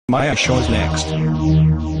Maya shows next.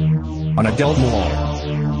 On Adult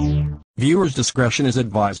Mall. Viewers' discretion is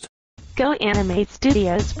advised. Go Animate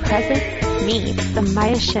Studios present me, the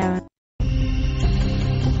Maya Show.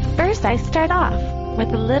 First I start off with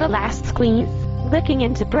a little last squeeze, looking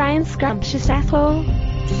into Brian's scrumptious asshole,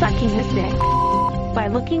 sucking his dick, by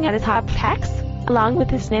looking at his hot pecs, along with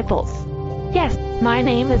his nipples. Yes, my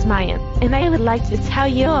name is Maya, and I would like to tell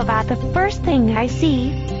you about the first thing I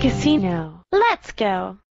see, casino. Let's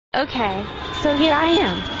go! Okay, so here I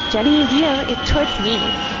am, jetting it towards me.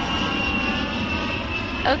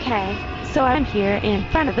 Okay, so I'm here in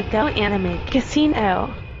front of the Go Animate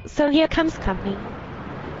Casino. So here comes company.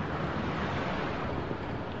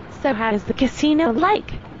 So how is the casino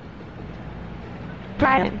like?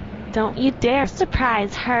 Brian, don't you dare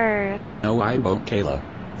surprise her. No, I won't, Kayla.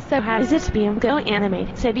 So how is it to be in Go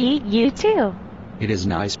Animate to be you too? It is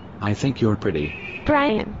nice. I think you're pretty.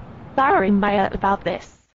 Brian, sorry Maya about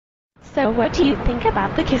this. So what do you think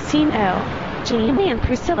about the casino, Jamie and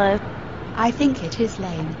Priscilla? I think it is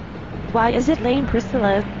lame. Why is it lame,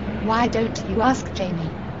 Priscilla? Why don't you ask Jamie?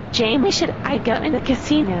 Jamie, should I go in the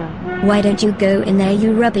casino? Why don't you go in there,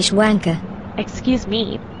 you rubbish wanker? Excuse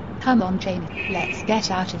me. Come on, Jamie, let's get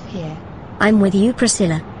out of here. I'm with you,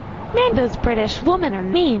 Priscilla. Man, those British women are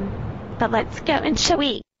mean. But let's go and shall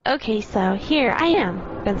we? Okay, so here I am,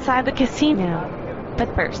 inside the casino.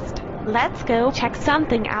 But first, let's go check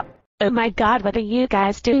something out. Oh my god, what are you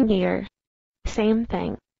guys doing here? Same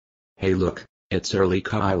thing. Hey look, it's early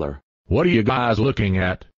Kyler. What are you guys looking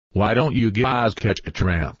at? Why don't you guys catch a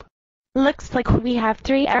tramp? Looks like we have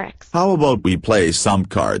 3 Erics. How about we play some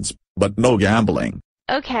cards, but no gambling?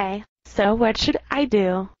 Okay, so what should I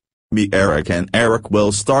do? Me, Eric and Eric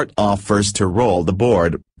will start off first to roll the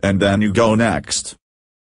board, and then you go next.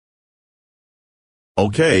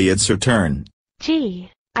 Okay, it's your turn. Gee,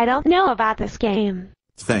 I don't know about this game.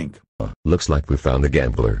 Think. Looks like we found the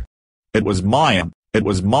gambler. It was Maya, it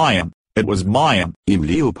was Maya, it was Maya. Im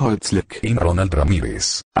Leopoldslick in Ronald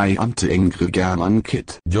Ramírez. I am the Angry German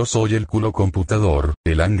Kid. Yo soy el culo computador,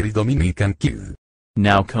 el Angry Dominican Kid.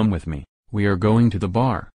 Now come with me, we are going to the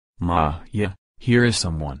bar. Yeah, here is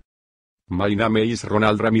someone. My name is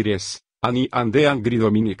Ronald Ramírez, and I am the Angry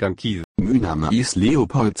Dominican Kid. My name is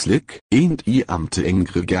Leopoldslick, and I am the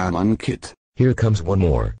Angry German Kid. Here comes one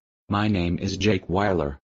more. My name is Jake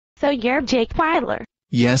Weiler. So you're Jake Weiler.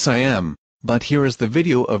 Yes, I am. But here is the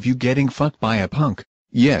video of you getting fucked by a punk.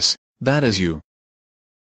 Yes, that is you.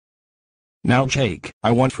 Now Jake,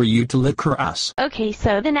 I want for you to lick her ass. Okay,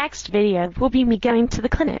 so the next video will be me going to the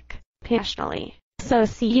clinic, passionately. So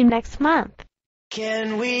see you next month.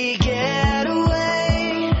 Can we get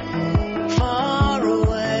away, far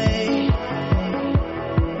away?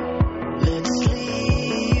 Let's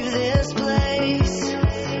leave this place.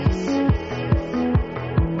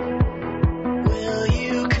 Will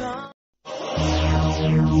you come?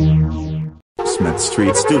 Smith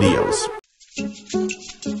Street Studios.